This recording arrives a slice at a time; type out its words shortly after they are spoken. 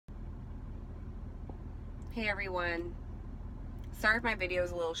Hey everyone. Sorry if my video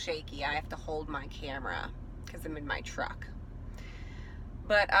is a little shaky. I have to hold my camera because I'm in my truck.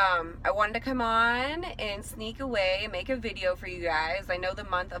 But I wanted to come on and sneak away and make a video for you guys. I know the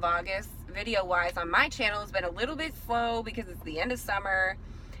month of August, video-wise, on my channel has been a little bit slow because it's the end of summer.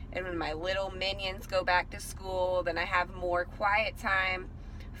 And when my little minions go back to school, then I have more quiet time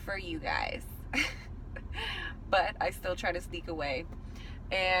for you guys. But I still try to sneak away.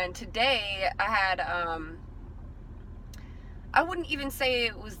 And today I had, I wouldn't even say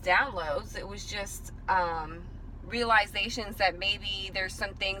it was downloads. It was just realizations that maybe there's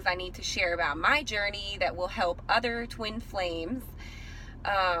some things I need to share about my journey that will help other twin flames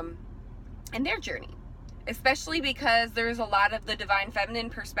in their journey. Especially because there's a lot of the divine feminine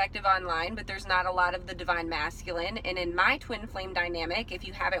perspective online, but there's not a lot of the divine masculine. And in my twin flame dynamic, if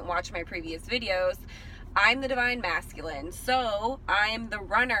you haven't watched my previous videos, I'm the divine masculine, so I'm the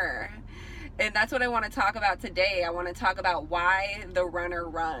runner. And that's what I want to talk about today. I want to talk about why the runner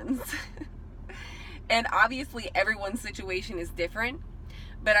runs. And obviously everyone's situation is different,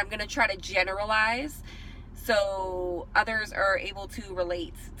 but I'm going to try to generalize so others are able to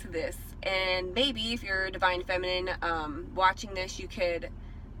relate to this. And maybe if you're a divine feminine watching this, you could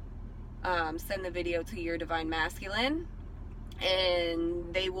send the video to your divine masculine,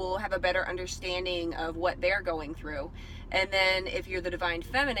 and they will have a better understanding of what they're going through. And then if you're the divine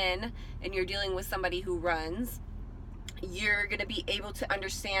feminine and you're dealing with somebody who runs, you're going to be able to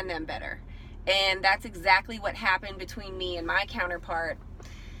understand them better. And that's exactly what happened between me and my counterpart.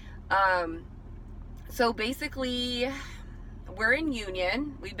 So basically, we're in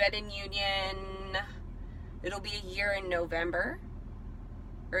union. We've been in union, it'll be a year in November,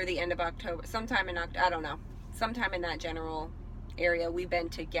 or the end of October, sometime in October, I don't know, sometime in that general area. We've been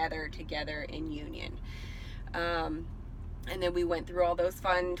together in union. And then we went through all those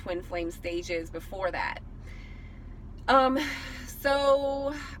fun twin flame stages before that.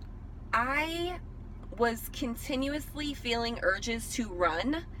 So I was continuously feeling urges to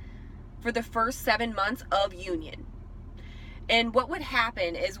run for the first 7 months of union. And what would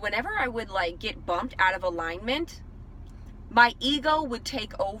happen is whenever I would get bumped out of alignment, my ego would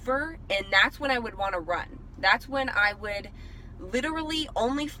take over, and that's when I would want to run. That's when I would literally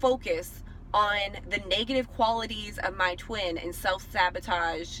only focus on the negative qualities of my twin and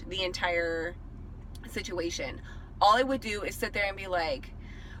self-sabotage the entire situation. All I would do is sit there and be like,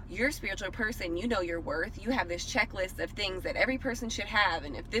 you're a spiritual person, you know your worth, you have this checklist of things that every person should have,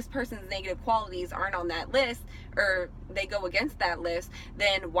 and if this person's negative qualities aren't on that list, or they go against that list,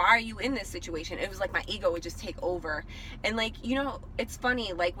 then why are you in this situation? It was like my ego would just take over. And it's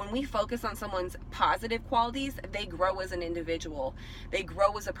funny, when we focus on someone's positive qualities, they grow as an individual, they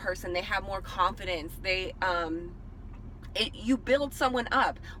grow as a person, they have more confidence, you build someone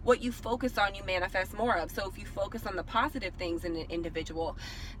up. What you focus on, you manifest more of. So if you focus on the positive things in an individual,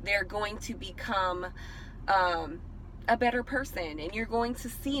 they're going to become a better person, and you're going to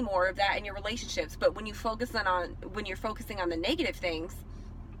see more of that in your relationships. But when you're focusing on the negative things,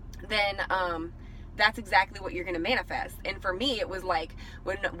 then that's exactly what you're going to manifest. And for me, it was like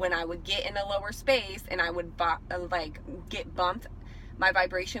when I would get in a lower space and I would get bumped, my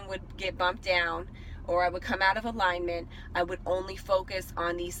vibration would get bumped down, or I would come out of alignment, I would only focus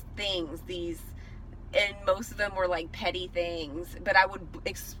on these things, and most of them were petty things, but I would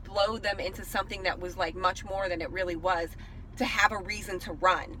explode them into something that was much more than it really was, to have a reason to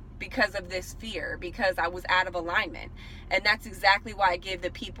run because of this fear, because I was out of alignment. And that's exactly why I give the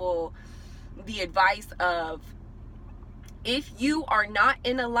people the advice of, if you are not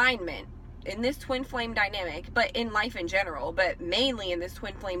in alignment in this twin flame dynamic, but in life in general, but mainly in this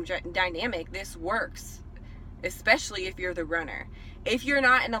twin flame dynamic, this works, especially if you're the runner. If you're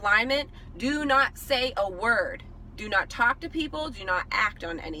not in alignment, do not say a word. Do not talk to people. Do not act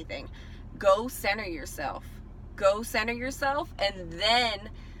on anything. Go center yourself. Go center yourself, and then,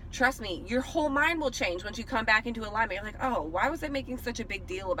 trust me, your whole mind will change once you come back into alignment. You're like, oh, why was I making such a big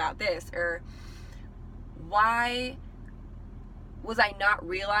deal about this? Or why was I not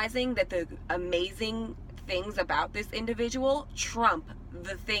realizing that the amazing things about this individual trump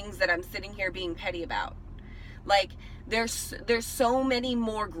the things that I'm sitting here being petty about? There's so many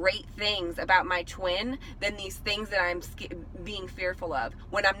more great things about my twin than these things that I'm being fearful of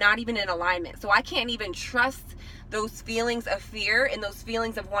when I'm not even in alignment. So I can't even trust those feelings of fear and those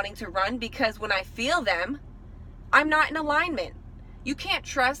feelings of wanting to run, because when I feel them, I'm not in alignment. You can't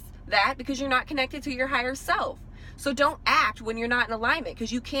trust that because you're not connected to your higher self. So don't act when you're not in alignment,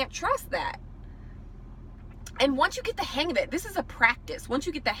 because you can't trust that. And once you get the hang of it, this is a practice. Once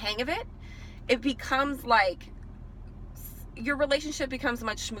you get the hang of it, it becomes your relationship becomes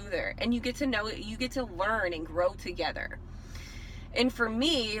much smoother, and you get to know it, you get to learn and grow together. And for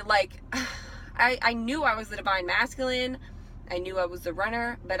me, like, I knew I was the divine masculine, I knew I was the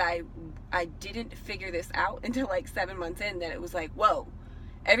runner, but I didn't figure this out until like 7 months in, that it was like, whoa,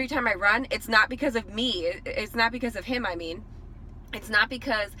 every time I run, it's not because of me, it's not because of him, I mean, it's not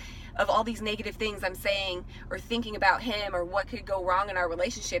because of all these negative things I'm saying or thinking about him or what could go wrong in our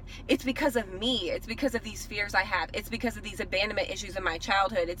relationship. It's because of me. It's because of these fears I have. It's because of these abandonment issues in my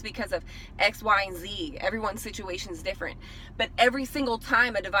childhood. It's because of X, Y, and Z. Everyone's situation is different. But every single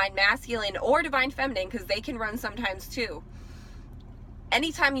time a divine masculine or divine feminine, because they can run sometimes too,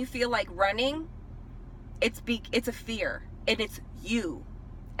 anytime you feel like running, it's a fear, and it's you.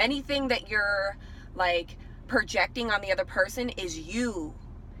 Anything that you're like projecting on the other person is you.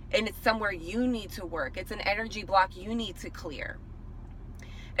 And it's somewhere you need to work. It's an energy block you need to clear.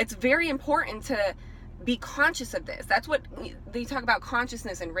 It's very important to be conscious of this. That's what they talk about,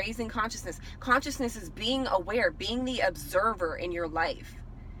 consciousness and raising consciousness. Consciousness is being aware, being the observer in your life.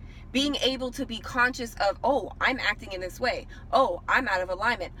 Being able to be conscious of, oh, I'm acting in this way. Oh, I'm out of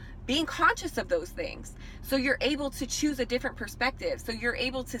alignment. Being conscious of those things. So you're able to choose a different perspective. So you're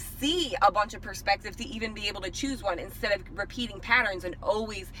able to see a bunch of perspectives to even be able to choose one, instead of repeating patterns and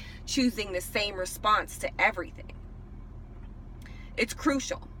always choosing the same response to everything. It's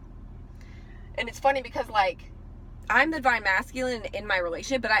crucial. And it's funny because, like, I'm the divine masculine in my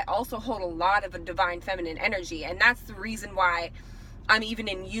relationship, but I also hold a lot of a divine feminine energy. And that's the reason why I'm even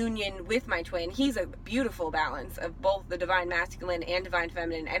in union with my twin. He's a beautiful balance of both the divine masculine and divine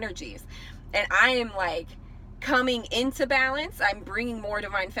feminine energies. And I am like coming into balance. I'm bringing more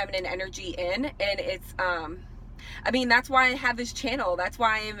divine feminine energy in. And it's, I mean, that's why I have this channel. That's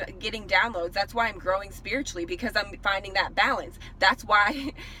why I'm getting downloads. That's why I'm growing spiritually, because I'm finding that balance. That's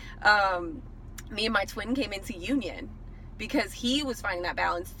why me and my twin came into union, because he was finding that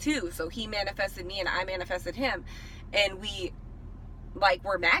balance too. So he manifested me and I manifested him. And we, like,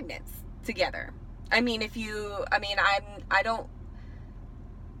 we're magnets together. I mean, I don't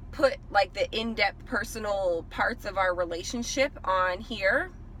put like the in-depth personal parts of our relationship on here,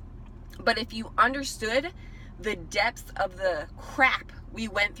 but if you understood the depths of the crap we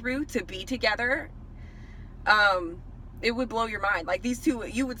went through to be together, it would blow your mind. Like, these two,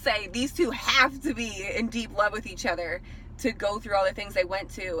 you would say these two have to be in deep love with each other to go through all the things they went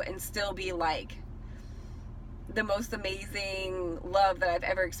to and still be like the most amazing love that I've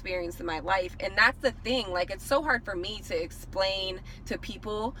ever experienced in my life. And that's the thing, like, it's so hard for me to explain to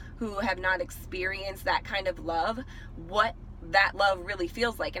people who have not experienced that kind of love what that love really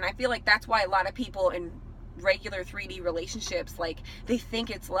feels like. And I feel like that's why a lot of people in regular 3D relationships, like, they think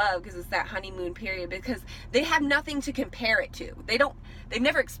it's love because it's that honeymoon period, because they have nothing to compare it to. They've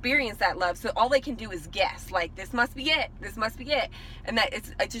never experienced that love, so all they can do is guess, like, this must be it, and that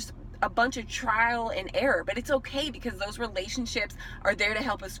it's just a bunch of trial and error. But it's okay, because those relationships are there to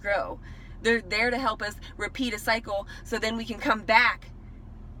help us grow. They're there to help us repeat a cycle, so then we can come back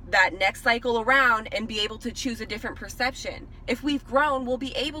that next cycle around and be able to choose a different perception. If we've grown, we'll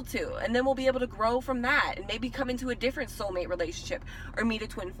be able to, and then we'll be able to grow from that and maybe come into a different soulmate relationship or meet a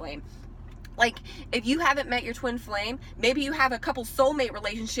twin flame. Like, if you haven't met your twin flame, maybe you have a couple soulmate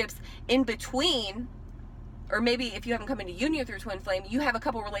relationships in between. Or maybe if you haven't come into union with your twin flame, you have a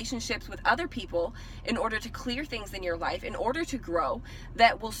couple relationships with other people in order to clear things in your life, in order to grow,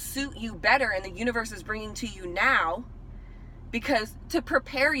 that will suit you better, and the universe is bringing to you now, because to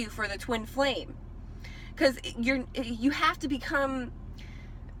prepare you for the twin flame. Because you have to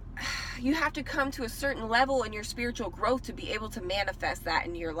come to a certain level in your spiritual growth to be able to manifest that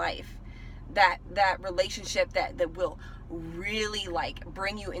in your life. That relationship that will really, like,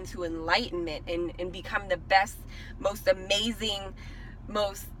 bring you into enlightenment and become the best, most amazing,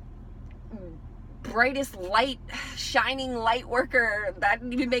 most brightest light, shining light worker. That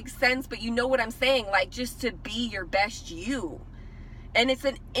didn't even make sense, but you know what I'm saying. Like, just to be your best you. And it's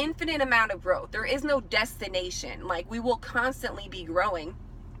an infinite amount of growth. There is no destination. Like, we will constantly be growing,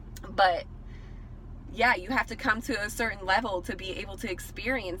 but yeah, you have to come to a certain level to be able to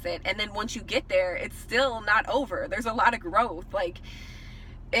experience it. And then once you get there, it's still not over. There's a lot of growth. Like,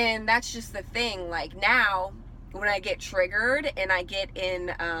 and that's just the thing. Like, now when I get triggered and I get in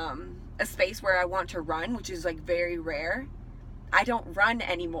a space where I want to run, which is like very rare, I don't run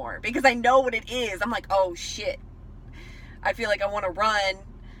anymore because I know what it is. I'm like, oh shit, I feel like I want to run.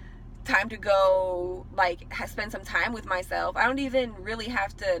 Time to go, like, spend some time with myself. I don't even really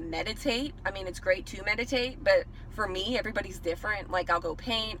have to meditate. I mean, it's great to meditate, but for me, everybody's different. Like, I'll go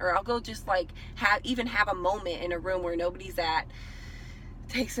paint, or I'll go just like have a moment in a room where nobody's at.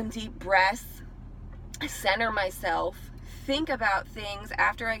 Take some deep breaths, center myself, think about things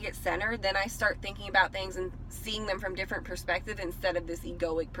after I get centered, then I start thinking about things and seeing them from different perspectives instead of this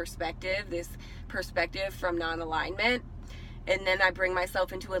egoic perspective, this perspective from non-alignment. And then I bring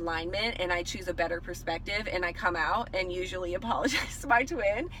myself into alignment and I choose a better perspective, and I come out and usually apologize to my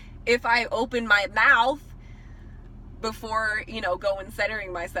twin if I open my mouth before, you know, go and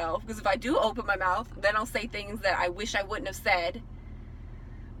centering myself. Because if I do open my mouth, then I'll say things that I wish I wouldn't have said.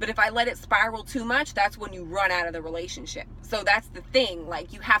 But if I let it spiral too much, that's when you run out of the relationship. So that's the thing.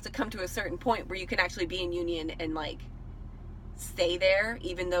 Like, you have to come to a certain point where you can actually be in union and, like, stay there,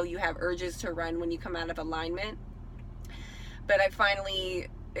 even though you have urges to run when you come out of alignment. But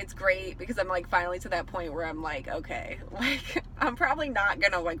it's great because I'm, like, finally to that point where I'm like, okay, like, I'm probably not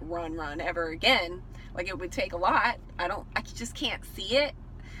gonna, like, run ever again. Like, it would take a lot. I just can't see it.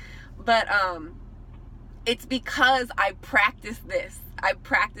 But, it's because I practice this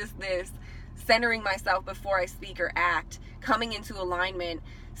centering myself before I speak or act, coming into alignment,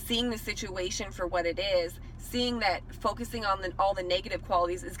 seeing the situation for what it is, seeing that focusing on all the negative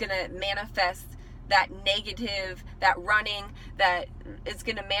qualities is going to manifest that negative, that running, that it's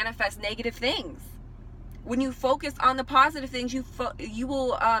going to manifest negative things. When you focus on the positive things, you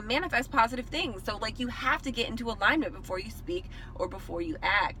will manifest positive things. So, like, you have to get into alignment before you speak or before you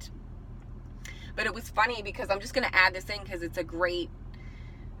act. But it was funny because I'm just going to add this in because it's a great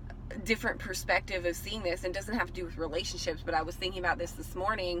different perspective of seeing this, and doesn't have to do with relationships, but I was thinking about this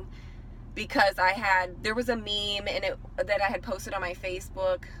morning because there was a meme that I had posted on my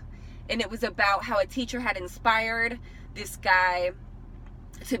Facebook, and it was about how a teacher had inspired this guy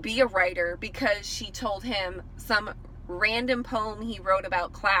to be a writer because she told him some random poem he wrote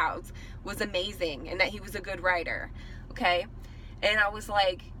about clouds was amazing and that he was a good writer. Okay? And I was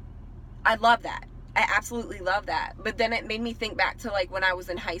like, I love that. I absolutely love that. But then it made me think back to, like, when I was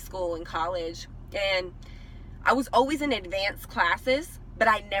in high school and college, and I was always in advanced classes, but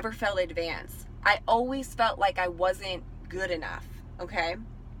I never felt advanced. I always felt like I wasn't good enough. Okay?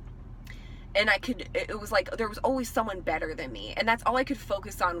 And it was like there was always someone better than me, and that's all I could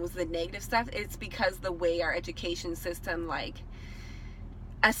focus on was the negative stuff. It's because the way our education system, like,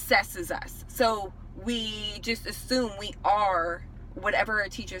 assesses us. So we just assume we are whatever a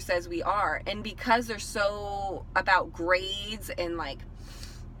teacher says we are, and because they're so about grades and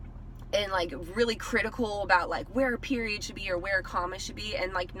really critical about, like, where a period should be or where a comma should be,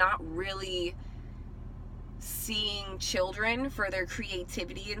 and, like, not really seeing children for their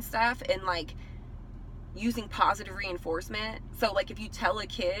creativity and stuff, and, like, using positive reinforcement. So, like, if you tell a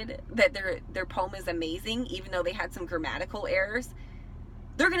kid that their poem is amazing even though they had some grammatical errors,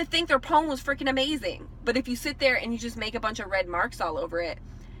 they're going to think their poem was freaking amazing. But if you sit there and you just make a bunch of red marks all over it,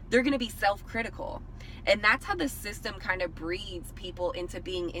 they're going to be self-critical. And that's how the system kind of breeds people into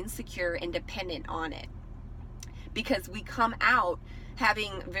being insecure and dependent on it. Because we come out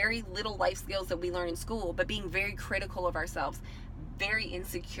having very little life skills that we learn in school, but being very critical of ourselves, very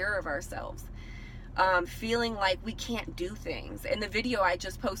insecure of ourselves. Feeling like we can't do things. In the video I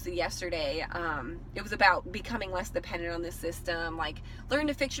just posted yesterday, it was about becoming less dependent on the system, like learn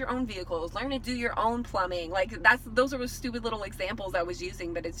to fix your own vehicles, learn to do your own plumbing. Like, those are stupid little examples I was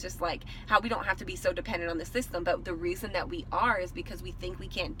using, but it's just like how we don't have to be so dependent on the system. But the reason that we are is because we think we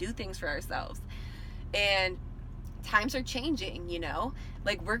can't do things for ourselves. And times are changing, you know,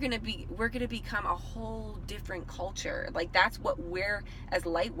 like we're gonna become a whole different culture. Like, that's what we're, as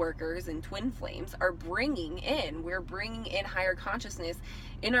light workers and twin flames, are bringing in. We're bringing in higher consciousness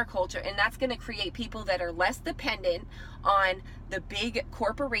in our culture, and that's going to create people that are less dependent on the big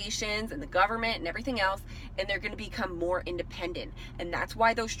corporations and the government and everything else, and they're going to become more independent. And that's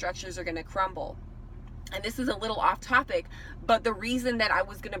why those structures are going to crumble. And this is a little off topic, but the reason that I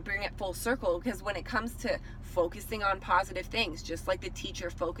was going to bring it full circle, because when it comes to focusing on positive things, just like the teacher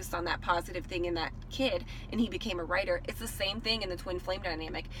focused on that positive thing in that kid and he became a writer, it's the same thing in the twin flame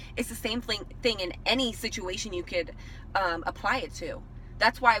dynamic. It's the same thing in any situation you could apply it to.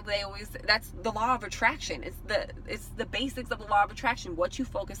 That's why that's the law of attraction. It's the basics of the law of attraction. What you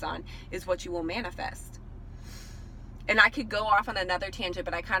focus on is what you will manifest. And I could go off on another tangent,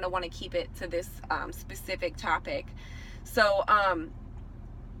 but I kind of want to keep it to this specific topic. So,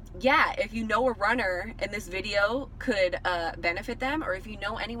 yeah, if you know a runner and this video could benefit them, or if you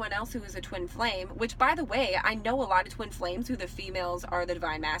know anyone else who is a twin flame, which, by the way, I know a lot of twin flames who the females are the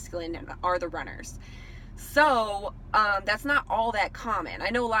divine masculine and are the runners. So, that's not all that common. I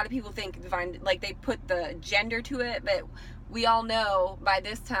know a lot of people think divine, like they put the gender to it, but we all know by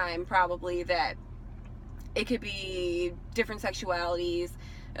this time probably that it could be different sexualities,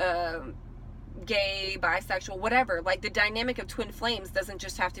 gay, bisexual, whatever. Like, the dynamic of twin flames doesn't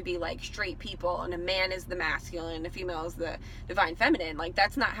just have to be like straight people and a man is the masculine and a female is the divine feminine. Like,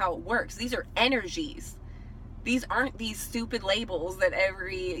 that's not how it works. These are energies. These aren't these stupid labels that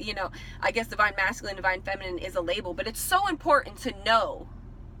every, you know, I guess divine masculine, divine feminine is a label, but it's so important to know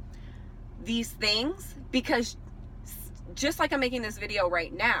these things, because just like I'm making this video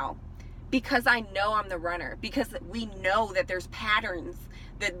right now, because I know I'm the runner, because we know that there's patterns,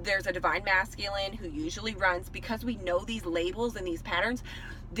 that there's a divine masculine who usually runs, because we know these labels and these patterns,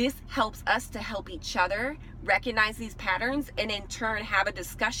 this helps us to help each other recognize these patterns and in turn have a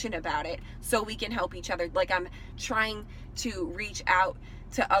discussion about it so we can help each other. Like, I'm trying to reach out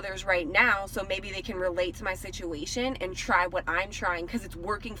to others right now so maybe they can relate to my situation and try what I'm trying, because it's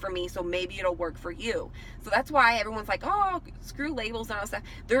working for me, so maybe it'll work for you. So that's why everyone's like, oh, screw labels and all that stuff.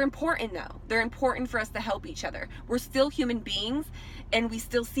 They're important though. They're important for us to help each other. We're still human beings and we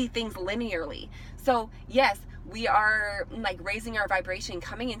still see things linearly. So yes, we are like raising our vibration,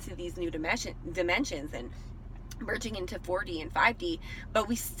 coming into these new dimensions and merging into 4D and 5D, but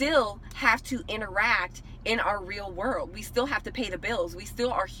we still have to interact in our real world. We still have to pay the bills. We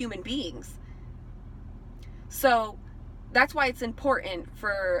still are human beings. So that's why it's important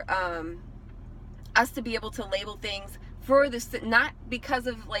for us to be able to label things for this, not because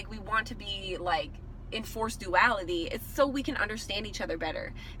of like we want to be like enforce duality. It's so we can understand each other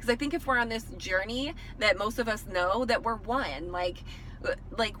better, because I think if we're on this journey that most of us know that we're one, like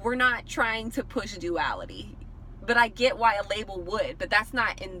we're not trying to push duality. But I get why a label would, but that's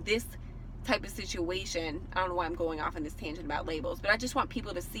not in this type of situation. I don't know why I'm going off on this tangent about labels, but I just want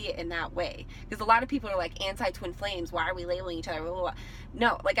people to see it in that way, because a lot of people are like anti-twin flames. Why are we labeling each other? Blah, blah, blah.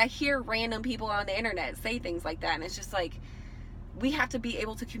 No, like I hear random people on the internet say things like that, and it's just like, we have to be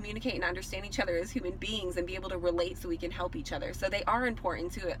able to communicate and understand each other as human beings and be able to relate so we can help each other. So they are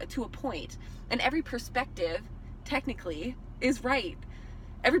important to a point, and every perspective technically is right.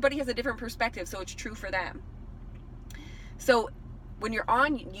 Everybody has a different perspective, so it's true for them. So when you're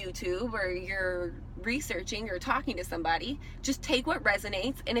on YouTube or you're researching or talking to somebody, just take what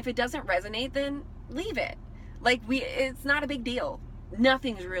resonates, and if it doesn't resonate, then leave it. Like, it's not a big deal.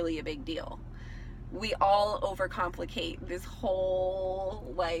 Nothing's really a big deal. We all overcomplicate this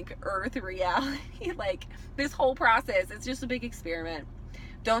whole like earth reality, like this whole process. It's just a big experiment.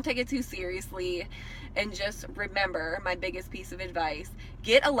 Don't take it too seriously, and just remember my biggest piece of advice: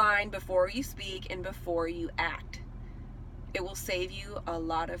 get aligned before you speak and before you act. It will save you a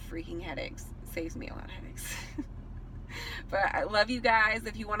lot of freaking headaches. It saves me a lot of headaches. But I love you guys.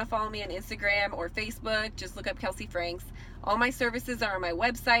 If you want to follow me on Instagram or Facebook, just look up Kelsey Franks. All my services are on my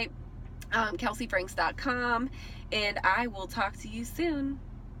website, kelseyfranks.com, and I will talk to you soon.